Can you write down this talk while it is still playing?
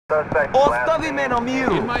Ostavi me na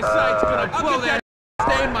miru! In my sights, gonna blow that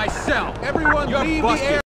stay in my cell. Everyone leave the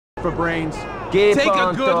air for brains. Keep Take a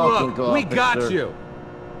on good talking, look. We got officer. you.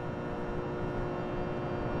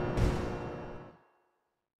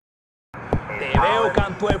 Te veo,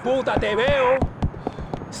 canto de puta, te veo.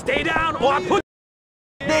 Stay down or I put...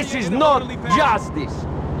 This is not justice!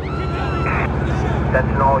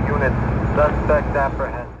 Attention all units. Suspect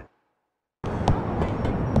apprehended.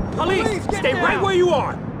 Police, stay right where you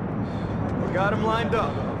are. We got him lined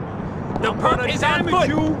up. The perp is on foot.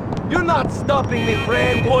 You're not stopping me,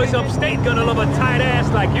 friend! Boys upstate gonna love a tight ass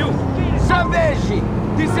like you. Savegi!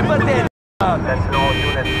 Dissipate! Attention all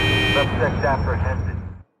units. Suspect apprehended.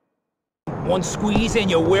 One squeeze and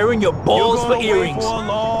you're wearing your balls for earrings. For a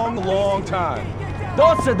long, long time.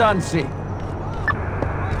 Dosa dansi!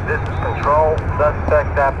 This is control.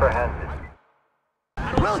 Suspect apprehended.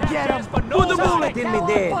 We'll get him! Put the bullet in me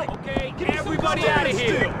there! Okay, everybody out of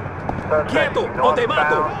here. Suspect Quieto, o te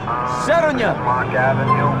mato. northbound, Seronia! Mark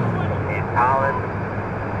Avenue, East Holland.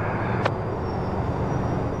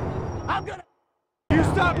 You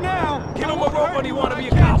stop now! Give him a rope when you want to be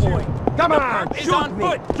a cowboy. Come on, He's shoot on me!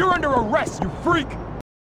 foot. You're under arrest, you freak!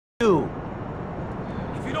 You!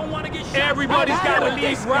 If you don't want to get shot, everybody's got to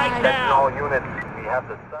leave right Attention now. all units. We have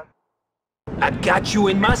the I got you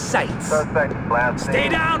in my sights. suspect blasting. Stay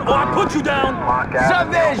down or I put you down. Mark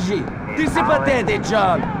Avenue, Savegi! East Holland. Dissipate,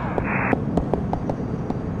 John!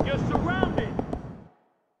 You're surrounded.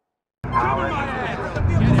 Holland.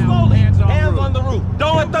 Hands on the roof.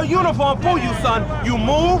 Don't let the uniform fool you, son. You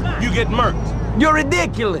move, you get murked. You're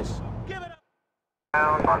ridiculous!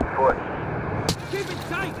 Down on foot. Keep it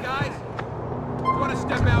tight, guys. You want to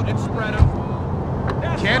step out and spread them?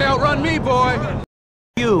 Can't outrun me, boy.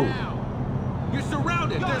 You! You're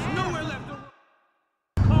surrounded. There's nowhere left to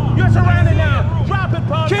You're surrounded now. Drop it,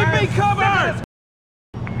 punk. keep me covered.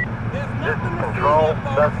 This is control.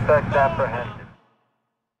 Suspect apprehended.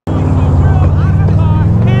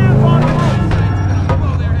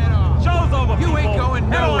 Blow their head off. Show's over. You ain't going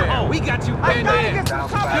Head on nowhere. home. We got you pinned in. You're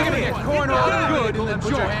gonna get cornrolled good and then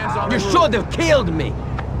put your hands on the You roof. should have killed me!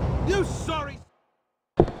 You sorry.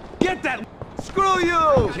 Get that. Screw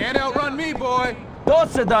you! Can't outrun me, boy.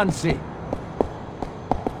 Dosa dansi!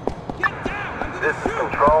 Get down. I'm This gonna is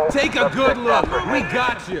control. Take a good Suspect look. We apprehended.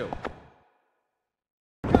 got you.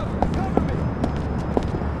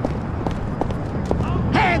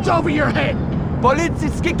 Hands over your head.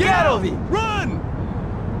 Policijski kerovi! Run!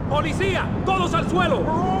 Policía, todos al suelo.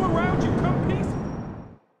 We're all around you. Come peace.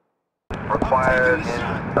 Required in, East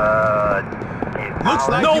Looks Holland.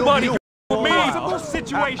 like Nobody you'll can be me. Impossible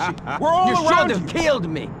situation. We're all You should around have you. killed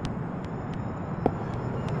me!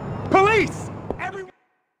 Police!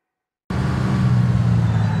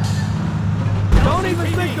 Don't even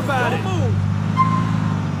think about it.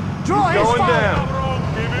 Draw his Going fire. down.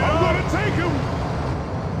 I'm gonna take him.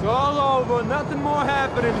 It's all over. Nothing more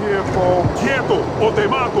happening here, folks. Quieto o te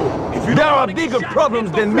mato. If you There don't are bigger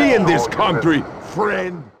problems than me in this country!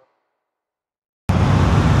 friend.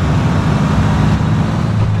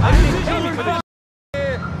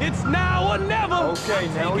 It's now or never. Okay,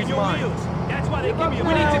 now he's mine. That's why they give you.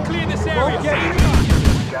 We need to clear this area.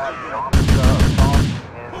 Got an officer assault in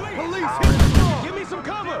Police, East hit Holland. the floor. Give me some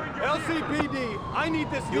cover. LCPD, I need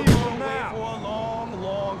this vehicle now. For a long,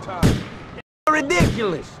 long time. You're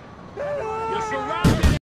ridiculous! You're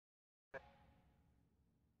surrounded.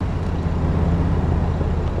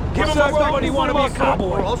 Give him a rope when you want to be a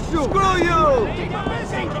cowboy. I'll shoot. Screw you! I'm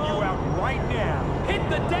taking you out right now. Hit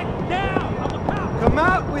the deck now. I'm a cop. Come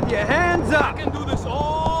out with your hands I up! can do this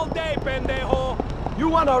all day, pendejo. You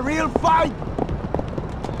want a real fight?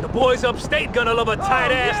 The boys upstate gonna love a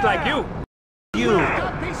tight ass like you. You!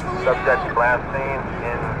 Subject last seen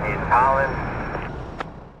in East Holland.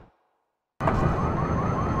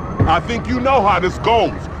 I think you know how this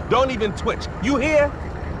goes. Don't even twitch. You hear?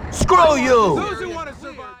 Screw you! Those who want to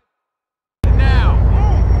survive. Now.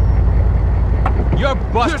 You're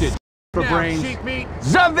busted. For brains. Cheap meat.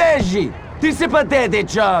 Zavegi! Dissipate,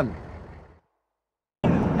 John!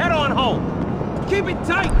 Head on home. Keep it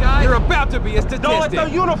tight, guys. You're about to be a statistic. Don't let the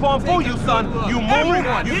uniform fool you, son. You move,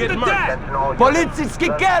 Everyone, you hit get the murked. deck. Attention all units. Policijski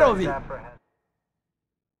Suspect kerovi! apprehended.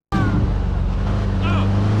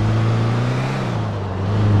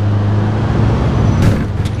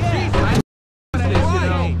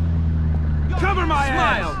 Cover my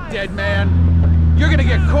ass, dead man. You're gonna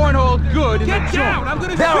get cornholed good in the joint. Get down! I'm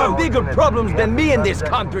gonna There are shoot. bigger problems than me in this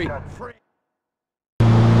country!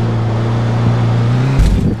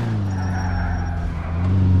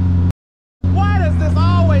 Why does this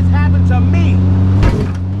always happen to me?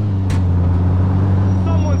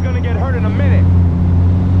 Someone's gonna get hurt in a minute.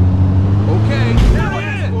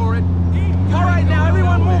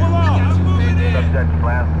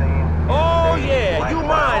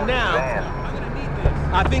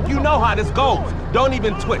 I think you know how this goes. Don't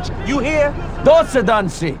even twitch. You hear? Doce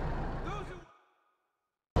danci.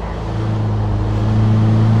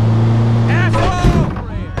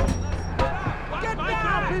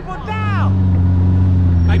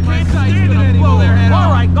 I can't stand it anymore.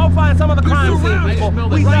 All right, go find some of the crime scene people.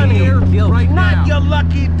 We done here. Not your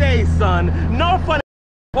lucky day, son. No funny.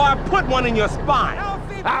 Or I put one in your spine.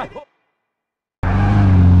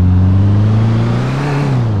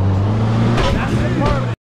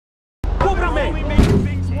 Only making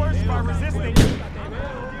things worse by resisting.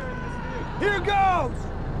 Here goes!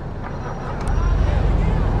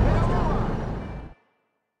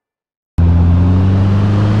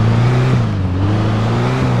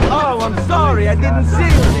 Oh, I'm sorry, I didn't see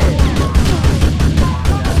you there.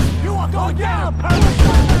 You are going down,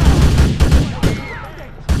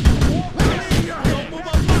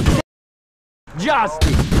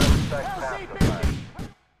 Justice!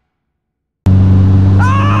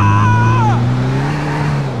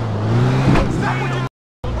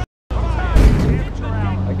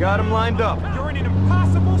 I got him lined up. You're in an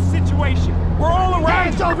impossible situation. We're all around.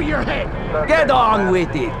 Hands over your head! Get on with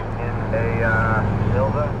it. In a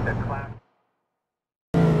Hilda, the class.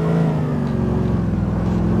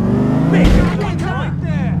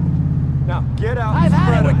 Now, get out. I've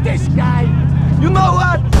had it with this guy. You know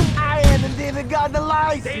what? I haven't even got the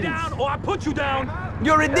license. Stay down or I put you down.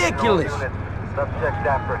 You're ridiculous. Unit, subject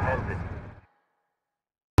apprehended.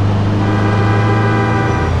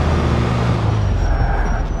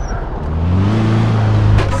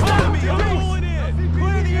 Stop me! I'm going in.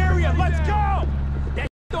 Clear the area. Let's go. That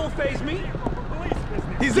don't faze me.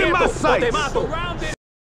 He's in my sights.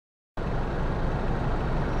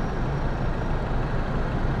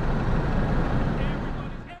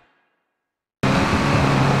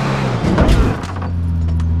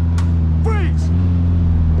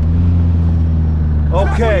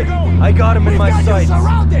 Okay, I got him in my sights.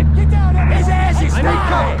 Surrounded. Get down. His ass is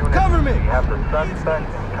Niko. Cover me. We have the suspect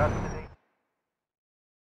in custody.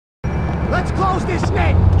 Let's close this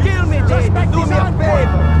net. Kill me, Dave. Do me a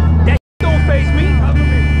favor. That don't faze me. Cover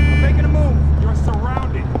me. I'm making a move. You're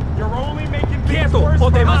surrounded. You're only making things Quieto, worse. o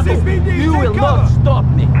te mato. You will not stop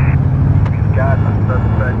me. We've got the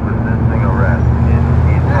suspect resisting arrest in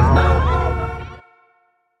East Holland.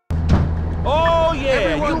 Oh, yeah,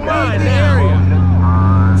 Everyone you leave mine the now. area.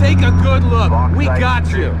 Take a good look. Box We site got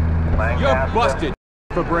street, you. Lancaster. You're busted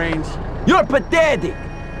for brains. You're pathetic.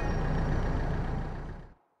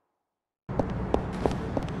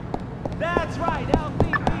 That's right,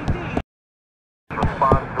 LCPD.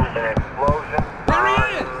 Respond to an explosion. There he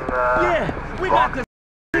is. Yeah, We got this.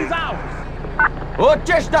 He's ours.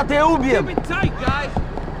 Hoćeš da te ubijem? Keep it tight, guys.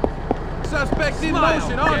 Suspects in Smile,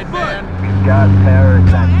 motion on dead foot. man. We've got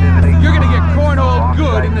terrorist activity. You're gonna get cornholed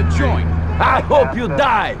good in the joint. I hope you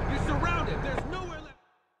die. You're surrounded. There's nowhere left.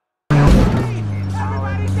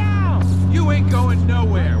 Everybody down. You ain't going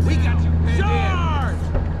nowhere. We got you pinned Charge.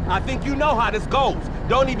 I think you know how this goes.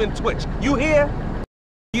 Don't even twitch. You hear?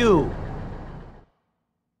 You.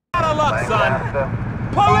 Out of luck, son. Lancaster.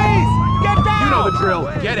 Police! Get down! You know the drill.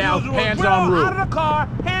 Get out. Usual Hands drill. on roof. Out of the car.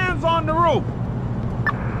 Hands on the roof.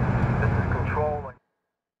 This is control.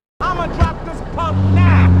 I'ma drop this pump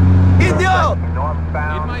now. Idiot!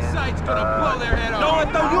 Northbound In my sights, gonna blow their head Don't off.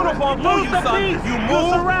 let the uniform fool Lose you, the son. beast. You You're move,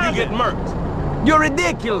 you surrounded. get murked. You're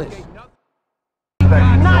ridiculous.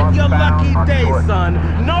 Not your lucky day, son.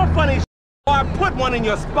 No funny or I put one in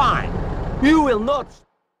your spine. You will not.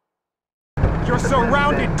 You're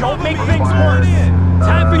surrounded. Don't make things worse.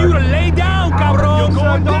 Time for you to lay down, cabron. You're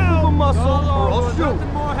going Don't move a down. muscle or I'll shoot.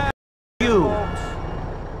 You.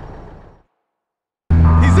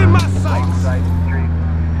 He's in my sights. Site Street,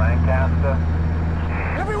 Lancaster.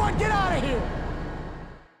 Everyone get out of here.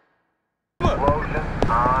 Explosion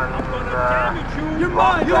on You're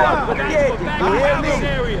mine. You are pathetic. You hear me?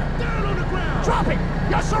 area. Drop it.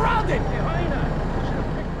 You're surrounded.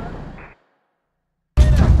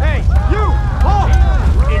 Hey, you! Halt!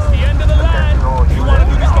 It's the end of the line. You want to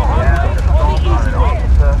do this the hard way or the easy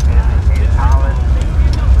way?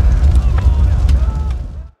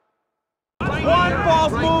 One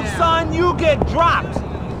false move, son, you get dropped.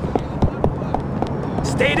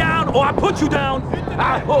 Stay down or I put you down.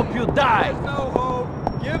 I hope you die. No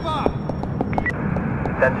hope. Give up.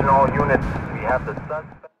 Attention all units. We have the suspect.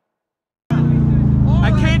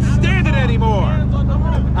 I can't stand it anymore.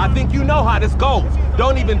 I think you know how this goes.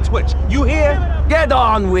 Don't even twitch. You hear? Get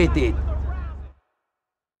on with it.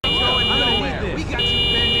 Going nowhere. We got you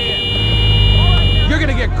pinned in. You're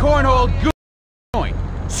gonna get cornholed good. Joint.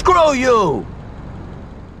 Screw you.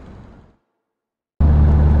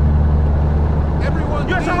 Everyone,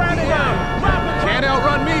 You're surrounded now. Drop it. can't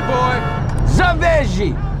outrun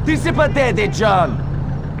Reggie! Ti si patete, John!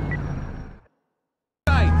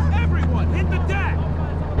 Everyone, hit the deck!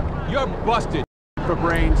 You're busted for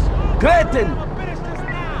brains. Cretin! Finish this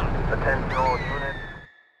now! Attention all units.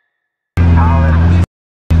 Pilot.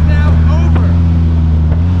 This is now over.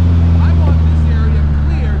 I want this area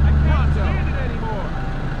cleared. I can't stand it anymore.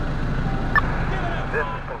 This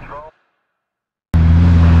is control.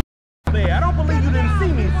 There, I don't believe you didn't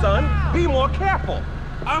see me, son. Be more careful.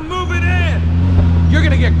 I'm moving in. You're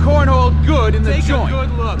gonna get cornholed good in the joint. Take a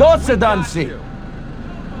good look. Doce danci!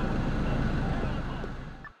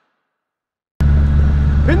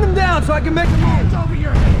 Pin them down so I can make a move! Over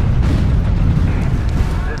your head.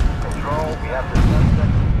 This is control. We have the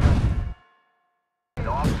suspect. An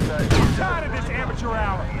officer. I'm tired of this amateur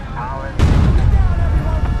hour. He's Holland.